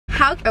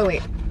Oh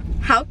wait,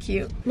 how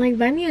cute. Like,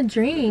 buy me a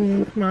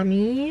drink,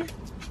 mommy.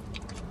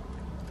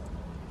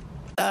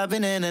 I've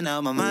been in and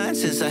out my mind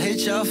since I hit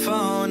your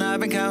phone. I've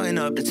been counting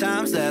up the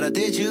times that I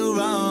did you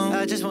wrong.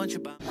 I just want you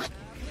by my side.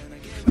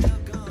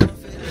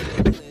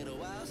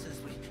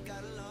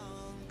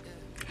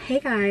 Hey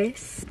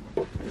guys.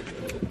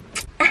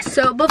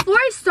 So before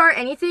I start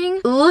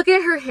anything, look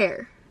at her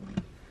hair.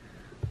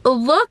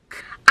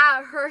 Look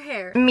at her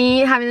hair. Me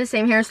having the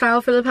same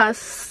hairstyle for the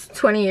past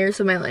 20 years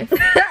of my life.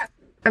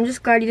 I'm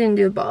just glad you didn't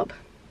do a bob.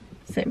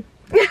 Same.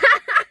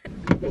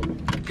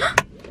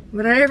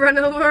 What did I run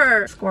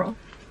over? Squirrel.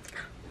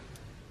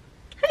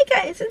 Hey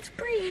guys, it's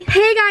Bree.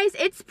 Hey guys,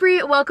 it's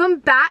Bree. Welcome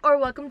back, or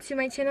welcome to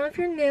my channel if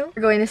you're new.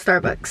 We're going to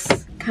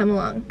Starbucks. Come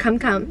along. Come.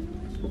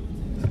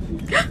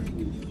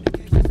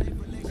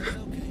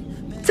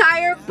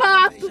 Tire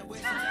pop!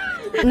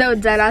 No,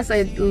 deadass,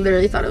 I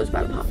literally thought it was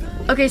about to pop.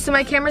 Okay, so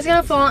my camera's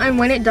gonna fall, and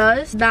when it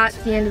does, that's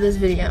the end of this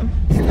video.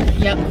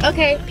 Yep.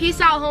 Okay, peace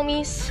out,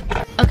 homies.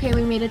 Okay,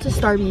 we made it to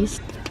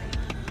Starbucks.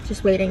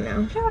 Just waiting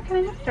now. Sure, what can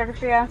I get started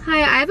for you?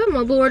 Hi, I have a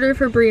mobile order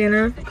for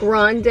Brianna.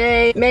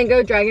 Grande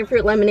mango dragon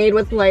fruit lemonade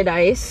with light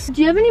ice.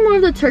 Do you have any more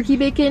of the turkey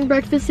bacon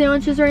breakfast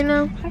sandwiches right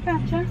now? I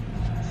gotcha.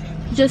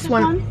 Just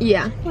one?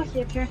 Yeah.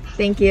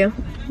 Thank you.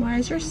 Why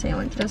is your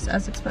sandwich just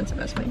as expensive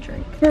as my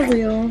drink? For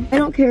real. I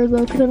don't care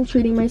though, because I'm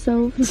treating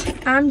myself.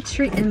 I'm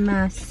treating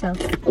myself.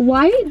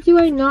 Why do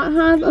I not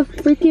have a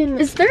freaking...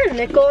 Is there a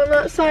nickel on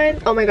that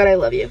side? Oh my god, I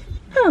love you.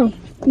 Oh,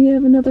 you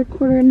have another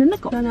quarter and a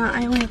nickel. So now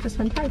I only have to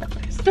spend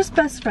 $5. Just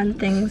best friend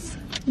things.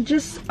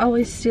 Just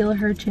always steal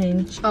her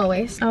change.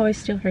 Always. Always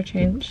steal her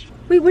change.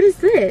 Wait, what is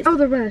this? Oh,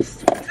 the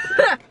rest.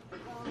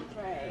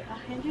 Alright,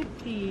 100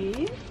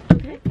 feet.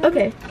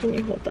 Okay, can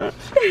you hold that?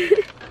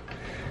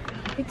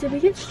 Wait, did we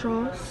get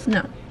straws?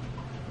 No.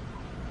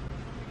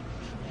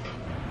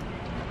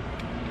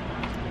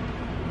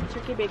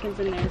 Turkey bacon's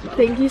in there as well.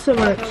 Thank you so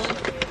much.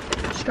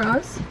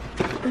 Straws?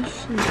 Oh,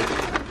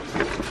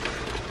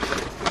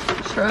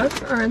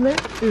 Straws are in there?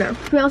 no.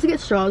 Can we also get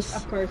straws?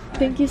 Of course.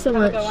 Thank you so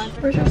much.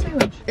 Where's your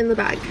sandwich? In the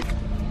bag.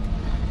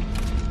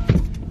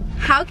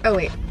 Oh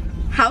wait,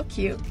 how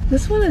cute.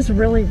 This one is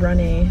really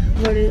runny.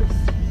 What is?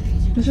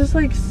 It's just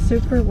like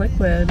super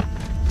liquid.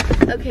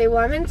 Okay, well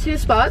I'm in 2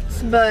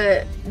 spots,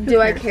 but do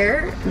I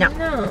care? No.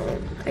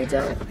 No, I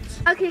don't.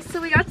 Okay,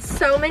 so we got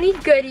so many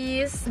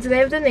goodies. Do they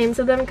have the names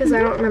of them? Because I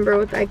don't remember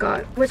what I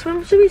got. Which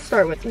one should we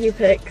start with? You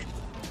pick.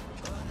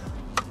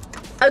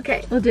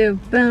 Okay. We'll do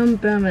boom,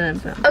 boom, and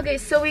then boom. Okay,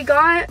 so we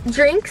got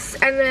drinks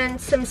and then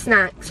some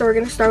snacks. So we're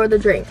gonna start with the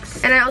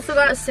drinks. And I also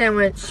got a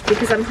sandwich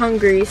because I'm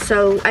hungry,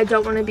 so I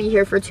don't want to be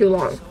here for too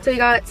long. So we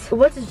got,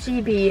 what's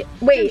GB?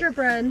 Wait.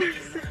 Gingerbread.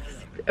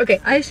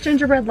 Okay. Iced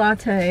gingerbread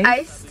latte.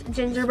 Iced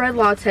gingerbread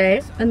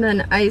latte. And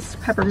then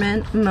iced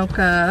peppermint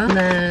mocha. And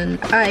then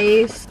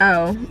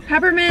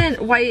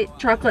peppermint white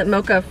chocolate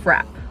mocha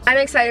frap. I'm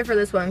excited for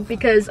this one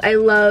because I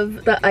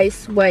love the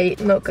ice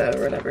white mocha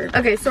or whatever.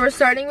 Okay, so we're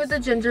starting with the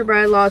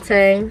gingerbread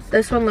latte.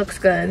 This one looks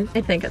good.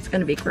 I think it's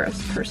gonna be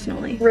gross,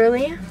 personally.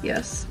 Really?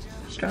 Yes.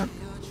 Straw.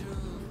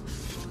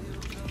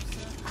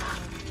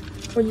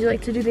 Would you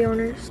like to do the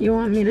honors? You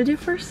want me to do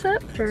first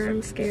sip? Sure,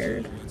 I'm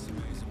scared.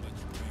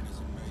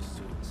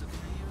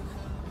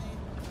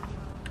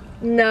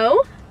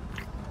 No?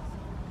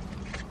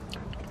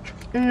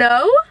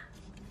 No?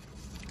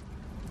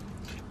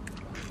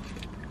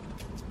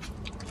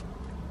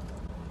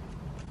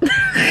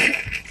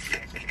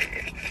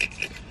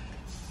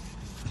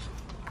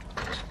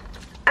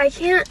 I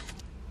can't.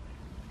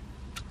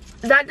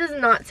 That does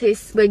not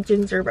taste like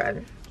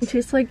gingerbread. It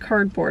tastes like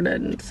cardboard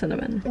and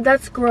cinnamon.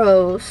 That's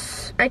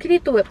gross. I could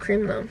eat the whipped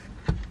cream though.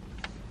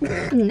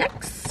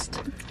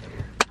 Next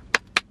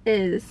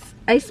is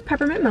iced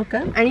peppermint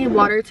mocha. I need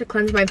water to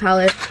cleanse my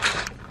palate.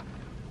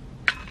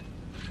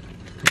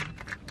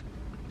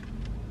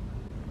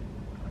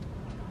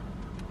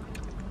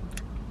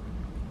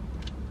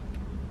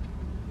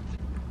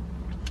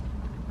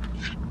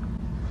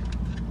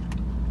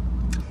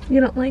 You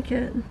don't like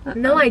it?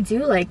 No, I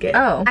do like it.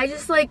 Oh. I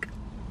just like,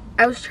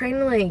 I was trying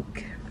to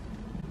like,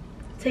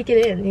 take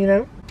it in, you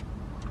know?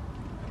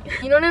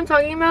 You know what I'm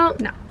talking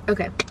about? No.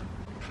 Okay.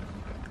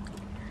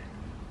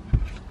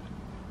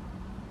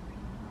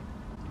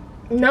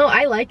 No,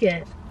 I like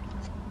it.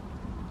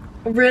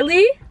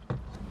 Really?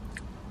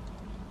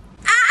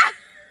 Ah!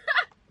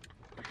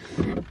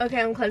 Okay,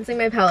 I'm cleansing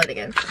my palate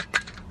again.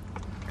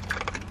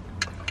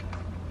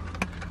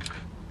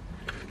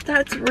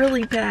 That's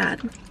really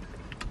bad.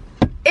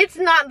 It's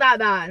not that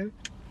bad.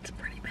 It's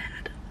pretty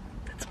bad.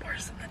 It's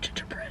worse than the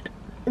gingerbread.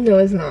 No,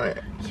 it's not.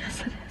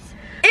 Yes, it is.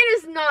 It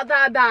is not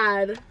that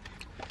bad.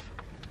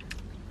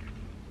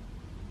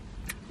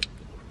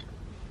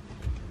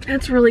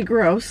 That's really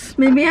gross.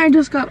 Maybe I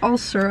just got all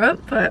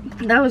syrup, but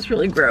that was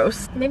really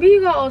gross. Maybe you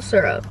got all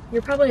syrup.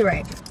 You're probably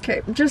right.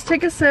 Okay, just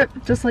take a sip,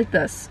 just like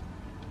this.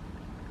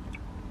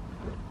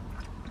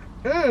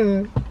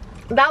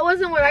 That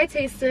wasn't what I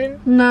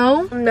tasted.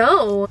 No?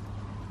 No.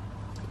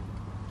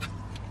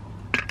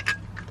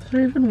 Is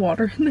there even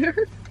water in there?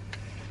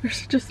 Or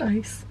is it just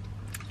ice?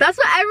 That's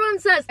what everyone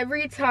says.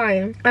 Every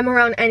time I'm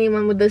around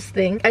anyone with this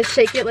thing, I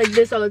shake it like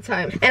this all the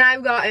time. And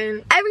I've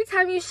gotten, every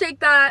time you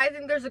shake that, I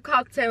think there's a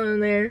cocktail in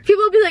there.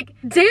 People will be like,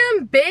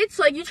 damn bitch,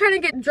 like you trying to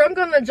get drunk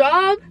on the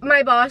job?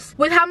 My boss,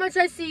 with how much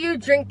I see you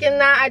drinking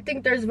that, I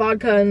think there's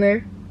vodka in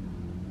there.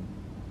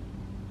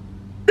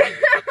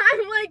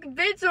 I'm like,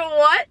 bitch,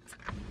 what?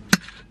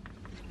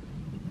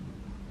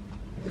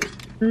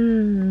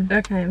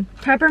 Okay.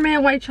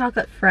 Peppermint white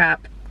chocolate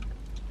frap.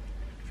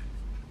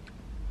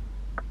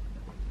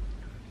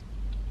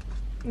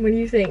 What do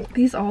you think?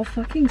 These all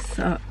fucking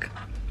suck.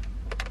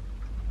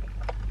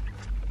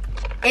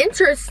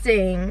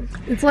 Interesting.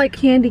 It's like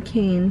candy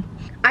cane.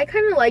 I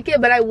kind of like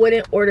it, but I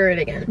wouldn't order it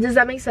again. Does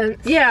that make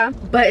sense? Yeah.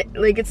 But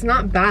like, it's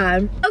not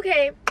bad.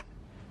 Okay.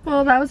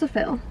 Well, that was a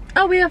fail.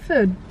 Oh, we have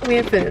food. We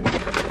have food.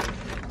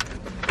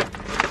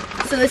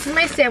 So this is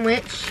my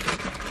sandwich.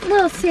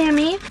 Little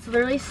Sammy. It's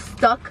literally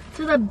stuck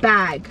to the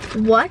bag.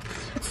 What?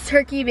 It's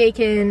turkey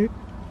bacon.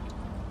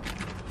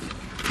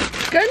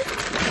 Good.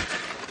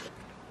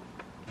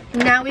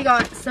 Now we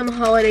got some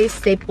holiday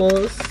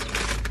staples.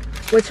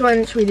 Which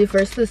one should we do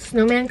first? The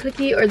snowman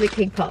cookie or the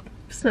cake pop?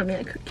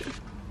 Snowman cookie.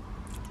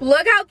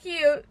 Look how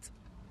cute.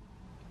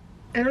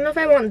 I don't know if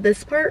I want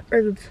this part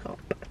or the top.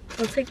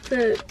 I'll take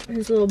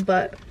his little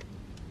butt.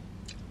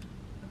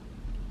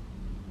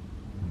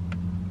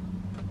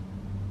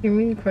 Hear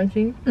me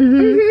crunching?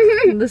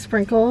 Mm-hmm. The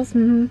sprinkles.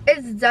 Mm-hmm.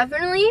 It's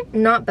definitely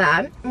not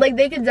bad. Like,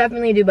 they could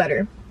definitely do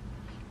better.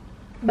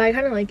 But I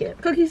kind of like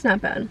it. Cookie's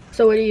not bad.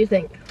 So what do you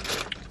think?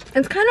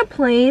 It's kind of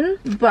plain,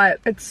 but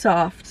it's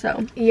soft,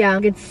 so.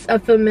 Yeah, it's a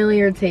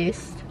familiar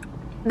taste.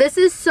 This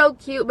is so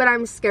cute, but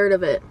I'm scared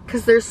of it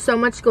because there's so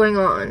much going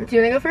on. Do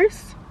you want to go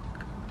first?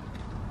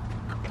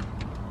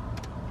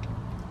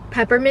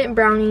 Peppermint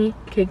brownie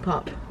cake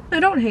pop.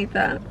 I don't hate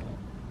that.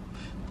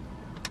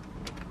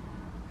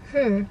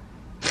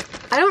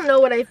 I don't know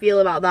what I feel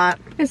about that.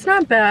 It's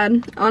not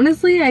bad.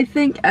 Honestly, I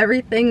think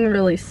everything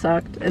really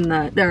sucked and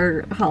that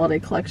their holiday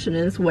collection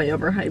is way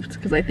overhyped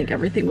because I think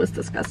everything was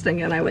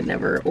disgusting and I would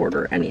never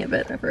order any of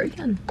it ever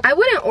again. I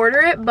wouldn't order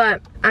it,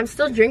 but I'm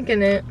still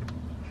drinking it.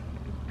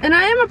 And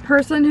I am a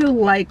person who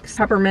likes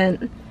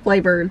peppermint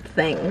flavored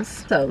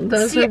things. So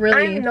those are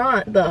really... I'm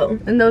not though.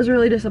 And those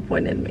really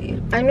disappointed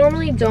me. I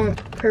normally don't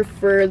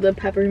prefer the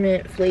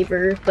peppermint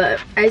flavor, but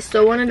I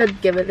still wanted to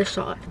give it a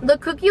shot. The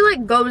cookie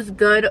like goes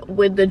good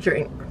with the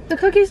drink. The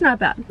cookie's not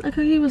bad. The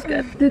cookie was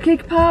good. The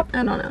cake pop,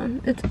 I don't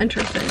know. It's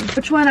interesting.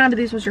 Which one out of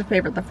these was your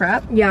favorite? The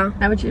frap? Yeah.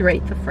 How would you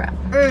rate the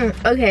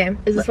frap? Okay.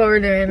 Is this what we're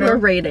doing now? We're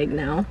rating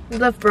now.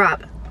 The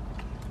frap.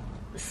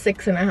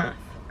 6.5.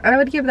 I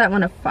would give that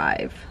one a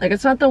 5. Like,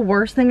 it's not the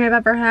worst thing I've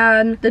ever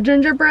had. The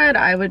gingerbread,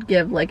 I would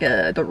give like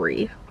a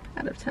 3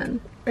 out of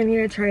 10. I need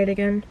to try it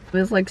again. It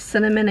was like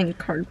cinnamon and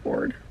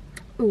cardboard.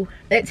 Ooh,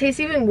 it tastes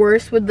even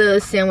worse with the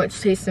sandwich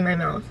taste in my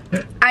mouth.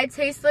 I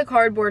taste the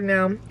cardboard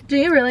now. Do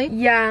you really?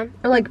 Yeah.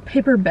 Or like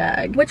paper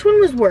bag. Which one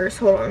was worse?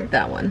 Hold on.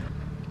 That one.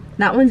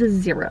 That one's a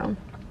 0.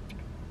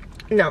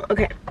 No,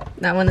 okay.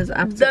 That one is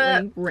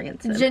absolutely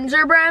rancid.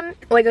 Gingerbread,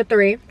 like a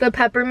 3. The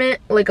peppermint,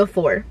 like a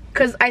 4.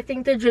 Because I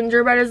think the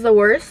gingerbread is the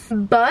worst,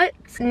 but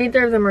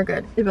neither of them are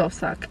good. They both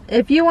suck.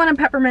 If you want a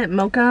peppermint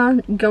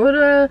mocha, go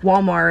to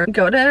Walmart.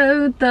 Go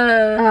to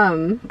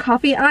the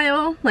coffee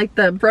aisle, like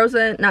the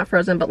frozen, not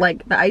frozen, but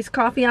like the iced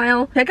coffee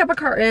aisle. Pick up a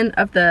carton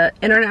of the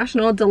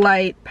International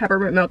Delight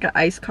Peppermint Mocha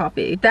Iced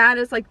Coffee. That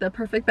is like the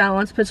perfect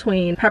balance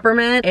between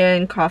peppermint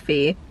and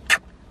coffee.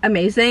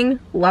 Amazing.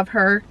 Love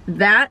her.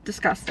 That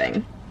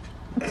disgusting.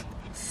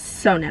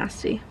 So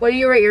nasty. What do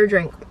you rate your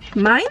drink?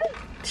 Mine?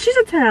 She's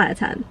a 10 out of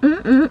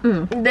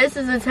 10. This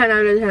is a 10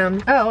 out of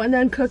 10. Oh, and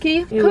then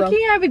Cookie?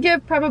 Cookie, I would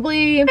give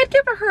probably, I'd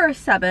give her a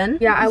 7.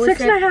 Yeah, I would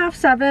 6.5,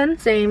 7.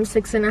 Same,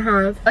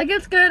 6.5. Like,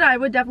 it's good. I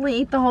would definitely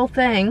eat the whole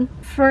thing.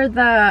 For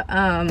the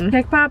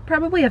cake pop,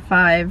 probably a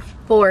 5.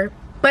 4.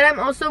 But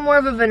I'm also more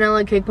of a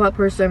vanilla cake pop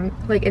person,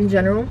 like in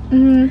general.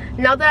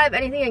 Not that I have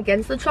anything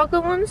against the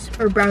chocolate ones,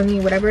 or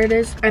brownie, whatever it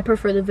is. I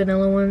prefer the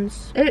vanilla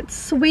ones. It's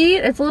sweet.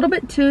 It's a little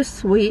bit too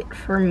sweet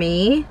for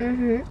me.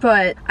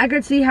 But I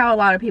could see how a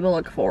lot of people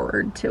look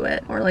forward to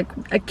it. Or like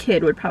a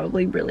kid would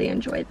probably really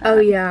enjoy that. Oh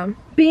yeah.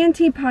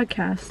 B&T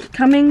podcast,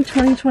 coming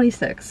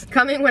 2026.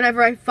 Coming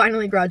whenever I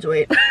finally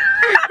graduate.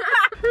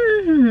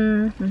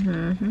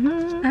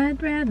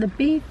 I'd rather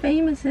be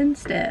famous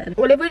instead.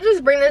 What if we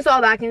just bring this all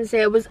back and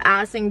say it was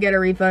ass and get a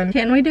refund?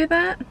 Can we do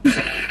that?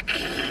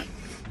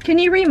 Can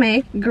you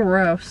remake?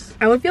 Gross.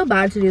 I would feel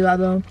bad to do that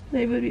though.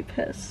 They would be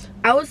pissed.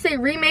 I would say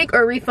remake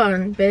or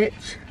refund,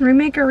 bitch.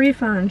 Remake or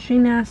refund. She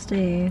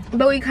nasty.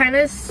 But we kind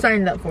of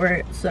signed up for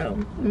it, so.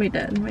 We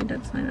did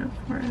sign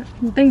up for it.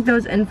 I think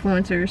those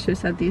influencers who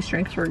said these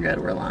drinks were good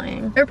were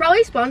lying. They're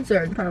probably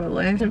sponsored.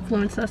 Probably.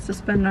 Influenced us to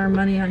spend our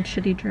money on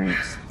shitty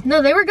drinks.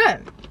 No, they were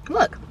good.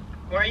 Look.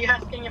 Why are you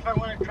asking if I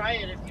want to try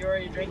it if you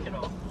already drank it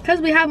all?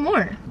 Because we have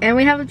more. And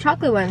we have a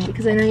chocolate one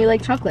because I know you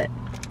like chocolate.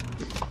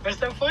 That's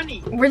so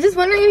funny. We're just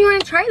wondering if you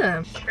want to try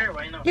them. Sure,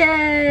 why not?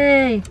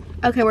 Yay!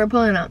 Okay, we're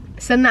pulling up.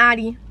 Send the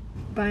Addy.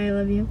 Bye, I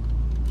love you.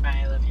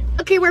 Bye, I love you.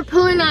 Okay, we're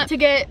pulling up to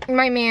get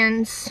my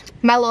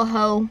little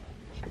hoe.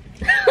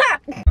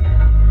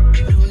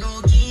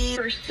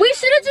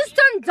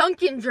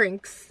 Dunkin'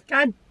 drinks.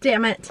 God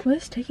damn it. What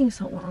is taking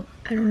so long?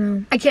 I don't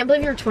know. I can't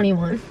believe you're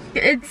 21.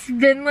 It's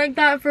been like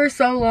that for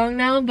so long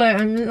now, but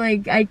I'm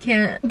like, I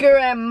can't.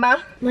 Grandma.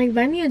 Like,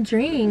 buy me a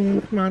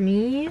drink,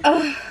 mommy.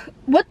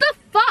 What the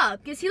fuck?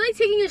 Is he like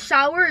taking a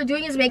shower or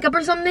doing his makeup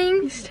or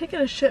something? He's taking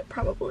a shit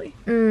probably.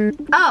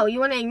 Oh, you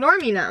want to ignore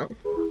me now?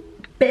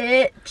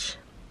 Bitch.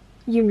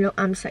 You know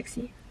I'm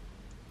sexy.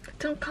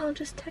 Don't call him,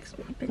 just text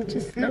me,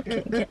 bitches.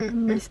 Okay, get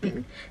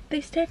misty.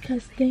 They stare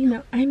because they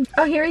know I'm.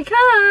 Oh, here he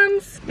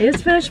comes. He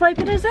just finished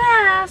wiping his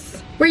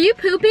ass. Were you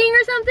pooping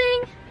or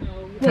something?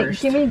 Wait,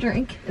 give me a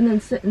drink and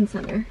then sit in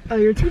center. Oh,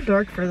 you're too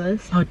dark for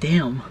this. Oh,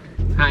 damn.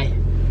 Hi.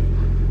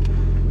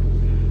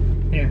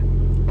 Here.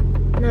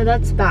 No,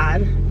 that's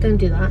bad. Don't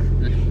do that.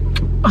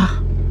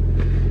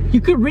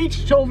 You could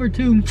reach over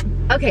too.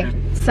 Okay,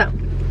 so.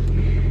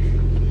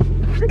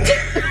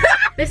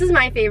 This is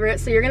my favorite,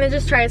 so you're gonna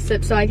just try a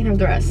sip so I can have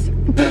the rest.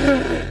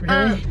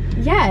 Really?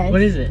 Yes.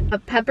 What is it? A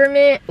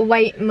peppermint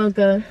white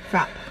mocha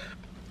frap.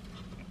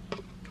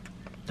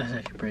 That's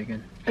actually pretty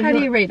good. How do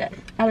you rate it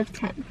out of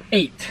 10?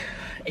 8.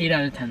 8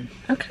 out of 10.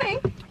 Okay.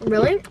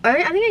 Really?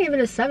 I think I gave it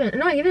a 7.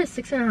 No, I gave it a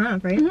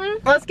 6.5,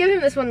 right? Let's give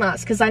him this one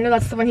last, because I know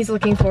that's the one he's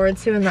looking forward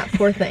to in that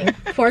poor thing.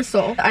 Poor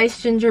soul.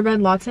 Iced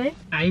gingerbread latte.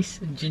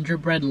 Iced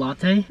gingerbread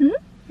latte?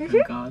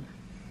 Oh god.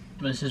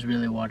 This is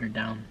really watered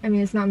down. I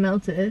mean, it's not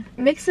melted.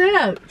 Mix it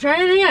up.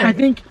 Try it again. I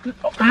think,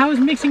 how is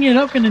mixing it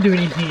up gonna do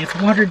anything? It's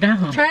watered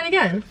down. Try it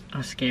again.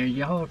 I'm scared.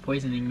 Y'all are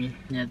poisoning me.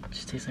 Yeah, it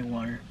just tastes like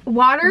water.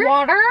 Water?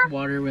 Water?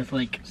 Water with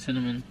like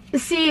cinnamon.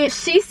 See,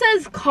 she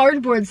says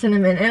cardboard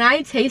cinnamon, and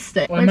I taste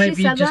it. Well, it When might she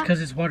be said just that-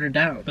 because it's watered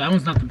down. But that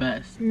one's not the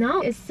best.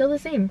 No, it's still the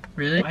same.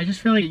 Really? I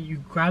just feel like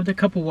you grabbed a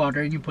cup of water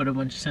and you put a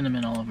bunch of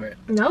cinnamon all over it.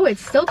 No, it's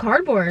still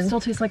cardboard.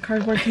 Still tastes like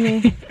cardboard to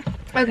me.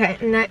 Okay,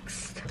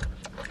 next.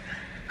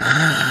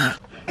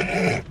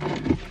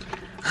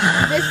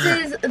 This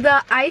is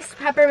the iced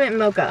peppermint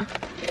mocha.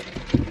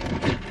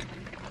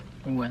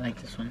 Oh, I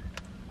like this one.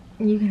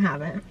 You can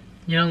have it.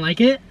 You don't like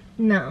it?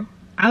 No.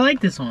 I like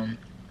this one.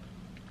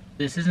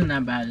 This isn't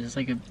that bad. It's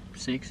like a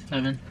 6,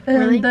 7.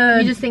 Really?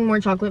 And You just think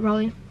more chocolate,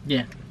 probably?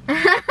 Yeah.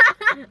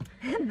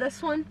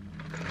 this one,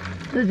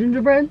 the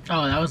gingerbread,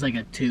 Oh, that was like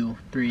a 2,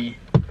 3.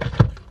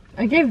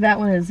 I gave that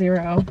one a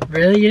 0.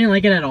 Really? You didn't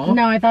like it at all?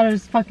 No, I thought it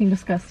was fucking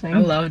disgusting. I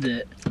loved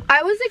it.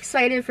 I was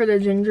excited for the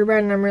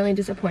gingerbread, and I'm really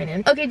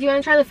disappointed. Okay, do you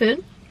want to try the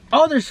food?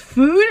 Oh, there's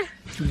food?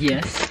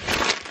 Yes.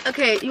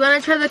 Okay, you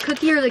want to try the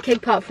cookie or the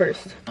cake pop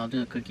first? I'll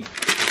do a cookie.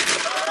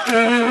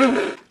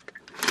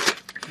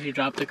 Did you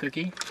drop the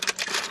cookie?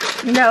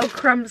 No,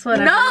 crumbs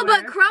went No,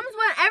 everywhere. but crumbs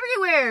went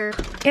everywhere.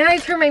 And I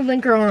turned my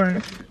blinker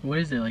on. What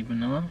is it, like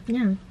vanilla?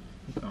 Yeah.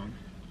 It's gone.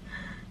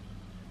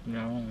 No,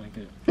 I don't like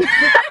it.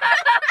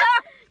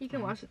 You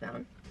can wash it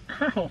down.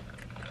 Ow.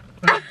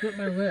 I bit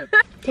my lip.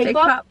 Cake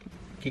pop?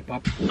 Cake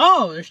pop.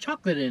 Oh, there's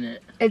chocolate in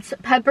it. It's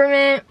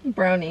peppermint.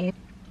 Brownie.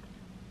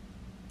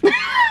 You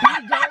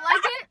don't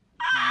like it?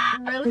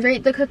 Really?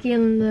 Rate the cookie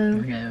and the...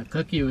 Okay, the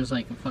cookie was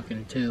like a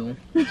fucking 2.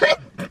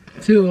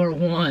 2 or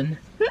 1.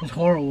 It was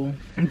horrible.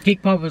 And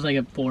cake pop was like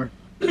a 4.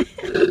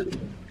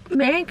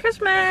 Merry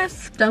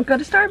Christmas. Don't go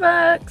to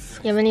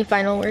Starbucks. You have any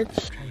final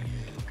words?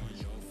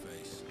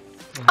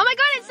 Oh my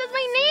god, it says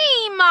my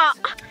name!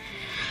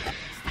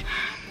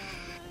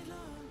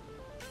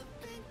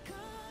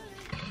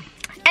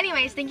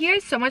 Anyways, thank you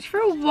guys so much for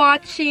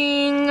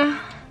watching.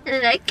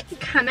 Like,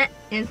 comment,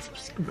 and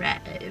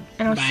subscribe.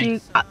 And I'll Bye. see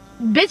you...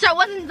 bitch, I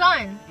wasn't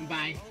done.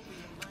 Bye.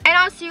 And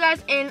I'll see you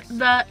guys in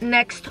the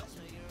next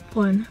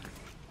one.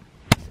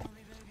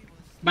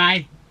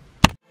 Bye.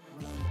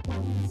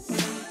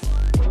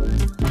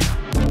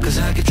 Cause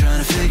I keep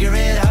trying to figure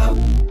it out.